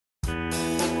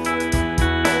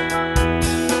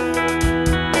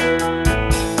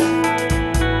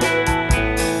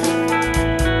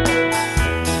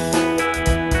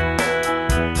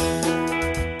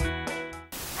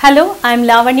hello I'm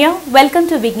Lavanya welcome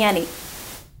to విజ్ఞాని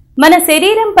మన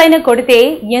శరీరం పైన కొడితే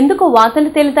ఎందుకు వాతలు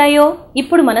తేలుతాయో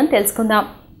ఇప్పుడు మనం తెలుసుకుందాం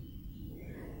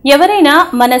ఎవరైనా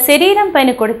మన శరీరం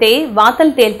పైన కొడితే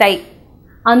వాతలు తేలుతాయి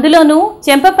అందులోనూ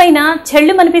చెంపపైన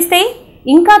చెళ్ళు మనిపిస్తే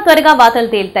ఇంకా త్వరగా వాతలు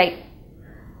తేలుతాయి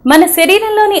మన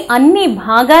శరీరంలోని అన్ని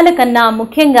భాగాల కన్నా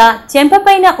ముఖ్యంగా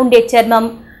చెంపపైన ఉండే చర్మం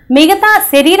మిగతా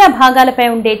శరీర భాగాలపై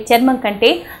ఉండే చర్మం కంటే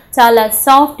చాలా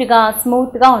సాఫ్ట్ గా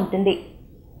స్మూత్ గా ఉంటుంది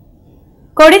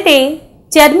కొడితే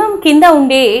చర్మం కింద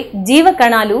ఉండే జీవ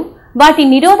కణాలు వాటి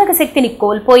నిరోధక శక్తిని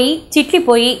కోల్పోయి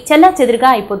చిట్లిపోయి చెల్లాచెదురుగా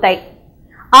అయిపోతాయి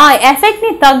ఆ ఎఫెక్ట్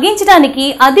ని తగ్గించడానికి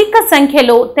అధిక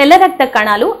సంఖ్యలో తెల్ల రక్త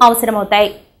కణాలు అవసరమవుతాయి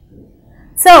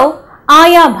సో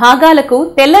ఆయా భాగాలకు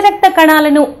తెల్ల రక్త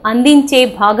కణాలను అందించే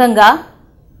భాగంగా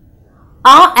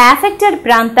ఆ ఎఫెక్టెడ్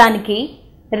ప్రాంతానికి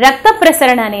రక్త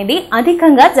ప్రసరణ అనేది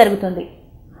అధికంగా జరుగుతుంది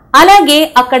అలాగే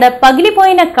అక్కడ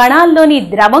పగిలిపోయిన కణాల్లోని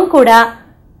ద్రవం కూడా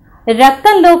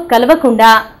రక్తంలో కలవకుండా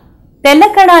తెల్ల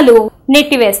కణాలు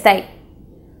నెట్టివేస్తాయి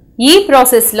ఈ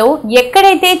ప్రాసెస్ లో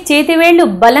ఎక్కడైతే చేతివేళ్లు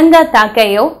బలంగా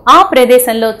తాకాయో ఆ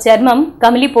ప్రదేశంలో చర్మం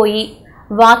కమిలిపోయి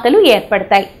వాతలు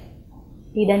ఏర్పడతాయి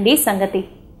ఇదండి సంగతి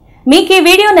మీకు ఈ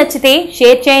వీడియో నచ్చితే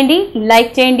షేర్ చేయండి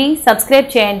లైక్ చేయండి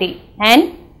సబ్స్క్రైబ్ చేయండి అండ్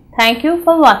థాంక్యూ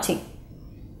ఫర్ వాచింగ్